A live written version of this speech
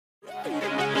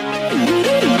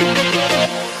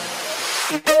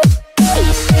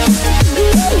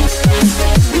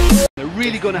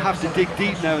going to have to dig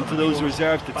deep now into those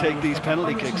reserves to take these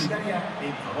penalty kicks.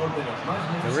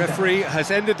 The referee has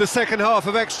ended the second half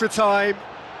of extra time,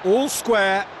 all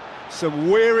square, some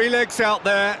weary legs out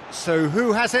there, so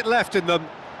who has it left in them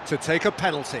to take a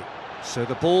penalty? So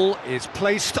the ball is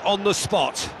placed on the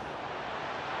spot.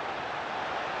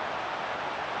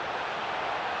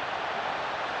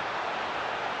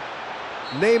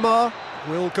 Neymar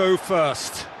will go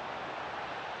first.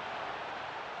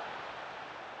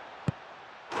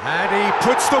 And he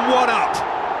puts them one up.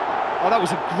 Oh, that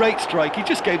was a great strike. He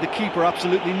just gave the keeper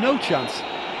absolutely no chance.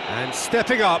 And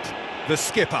stepping up, the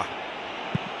skipper.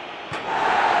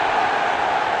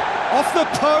 Off the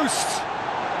post!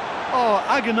 Oh,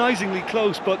 agonisingly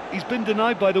close, but he's been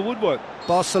denied by the woodwork.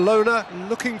 Barcelona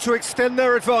looking to extend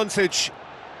their advantage.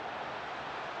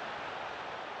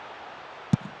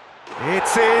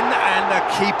 It's in, and the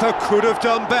keeper could have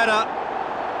done better.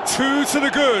 2 to the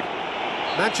good.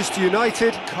 Manchester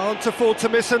United can't afford to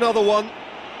miss another one.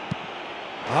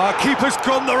 Our keeper's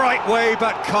gone the right way,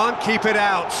 but can't keep it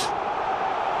out.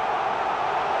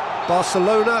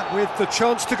 Barcelona with the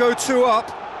chance to go 2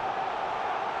 up.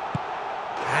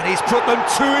 And he's put them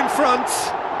 2 in front.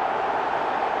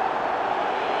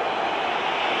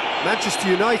 Manchester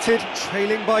United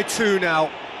trailing by 2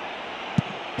 now.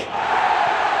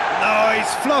 No,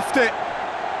 he's fluffed it.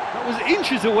 That was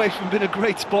inches away from being a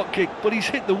great spot kick, but he's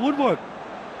hit the woodwork.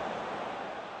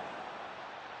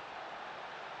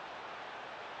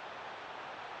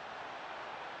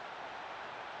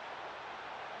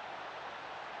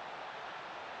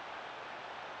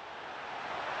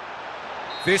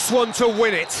 This one to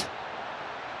win it.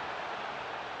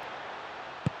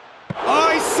 Oh,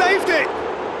 he saved it!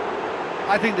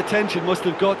 I think the tension must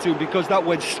have got to him because that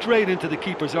went straight into the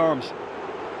keeper's arms.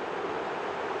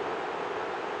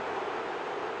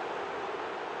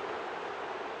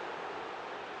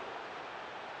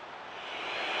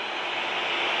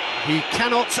 He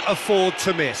cannot afford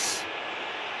to miss.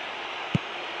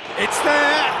 It's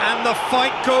there, and the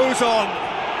fight goes on.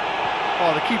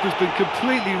 Oh, the keeper's been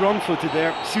completely wrong-footed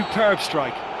there. Superb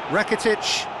strike.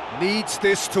 Rakitic needs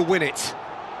this to win it.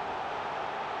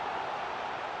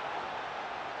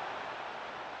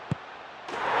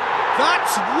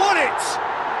 That's won it!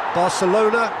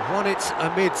 Barcelona won it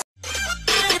amid